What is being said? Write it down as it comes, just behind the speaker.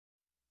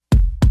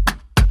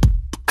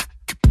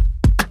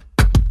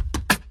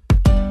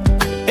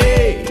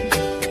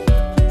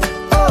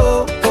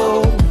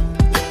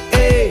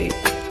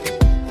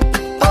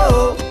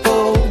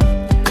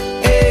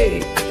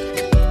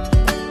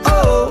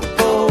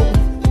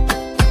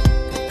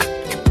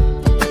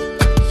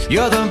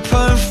You're the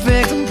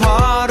perfect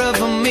part of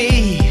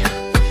me.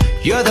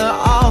 You're the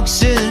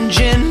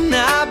oxygen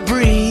I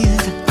breathe.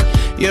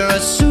 You're a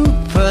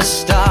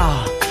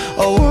superstar,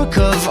 a work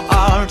of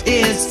art,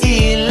 it's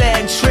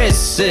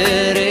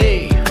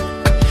electricity.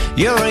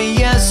 You're a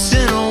yes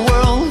in a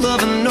world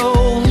of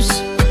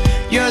no's.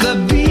 You're the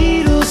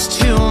Beatles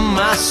to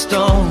my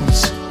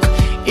Stones.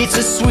 It's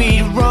a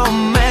sweet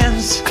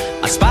romance,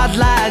 a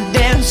spotlight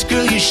dance.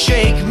 Girl, you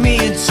shake me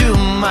to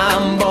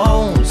my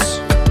bones.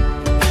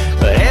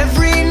 But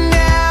every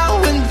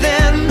now and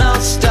then I'll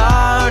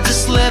start to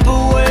slip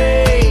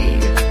away.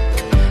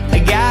 I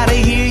gotta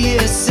hear you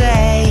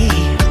say,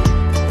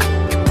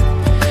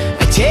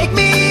 take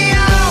me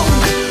out,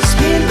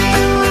 spin me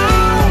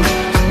around.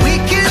 We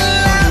can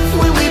laugh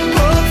when we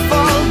both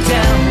fall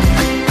down.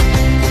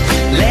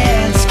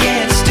 Let's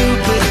get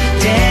stupid,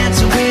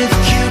 dancing with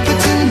Cupid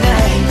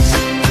tonight.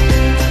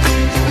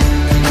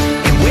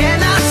 And when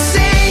I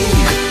sing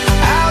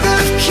out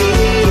of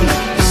key,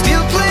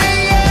 still play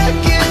a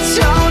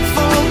guitar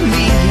for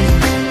me.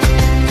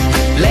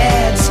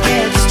 Let's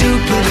get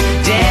stupid,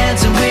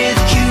 dancing with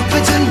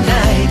Cupid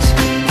tonight.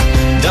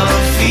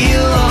 Don't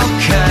feel all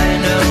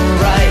kind of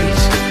right.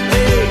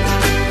 Hey.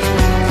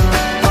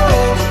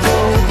 Oh,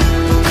 oh,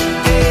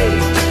 hey.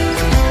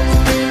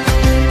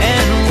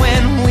 And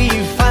when we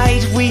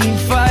fight,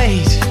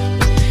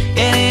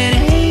 and it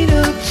ain't a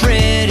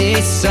pretty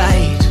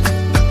sight.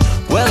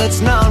 Well,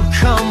 it's not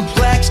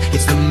complex,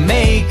 it's the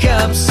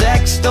makeup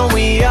sex. Don't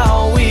we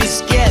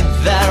always get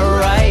that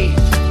right?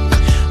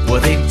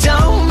 Well, they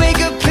don't make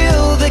a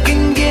pill that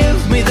can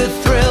give me the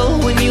thrill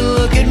when you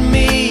look at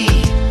me.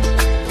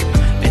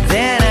 And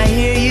then I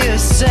hear you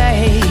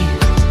say,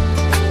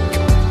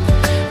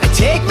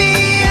 take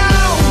me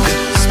out,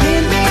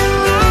 spin me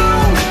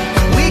around.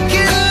 We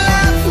can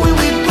laugh when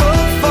we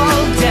both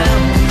fall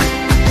down.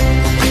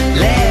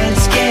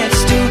 Let's get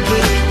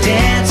stupid,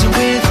 dancing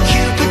with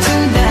Cupid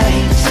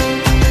tonight.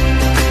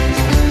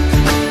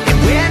 And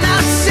when I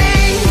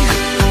sing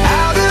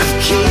out of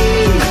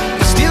key,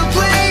 still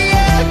play a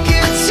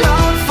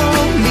guitar for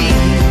me.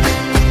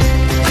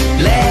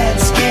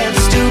 Let's get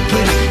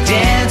stupid,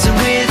 dancing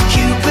with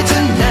Cupid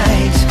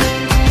tonight.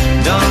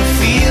 Don't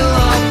feel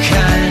all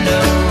kind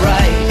of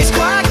right. It's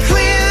quite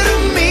clear to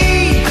me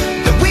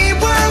that we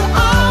were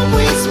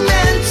always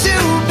meant to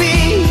be.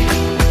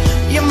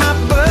 You're my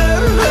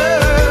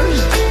bird,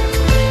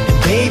 and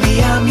baby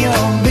I'm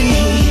your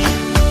bee.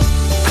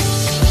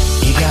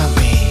 You got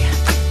me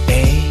A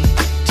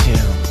to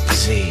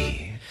Z.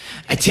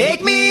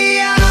 Take me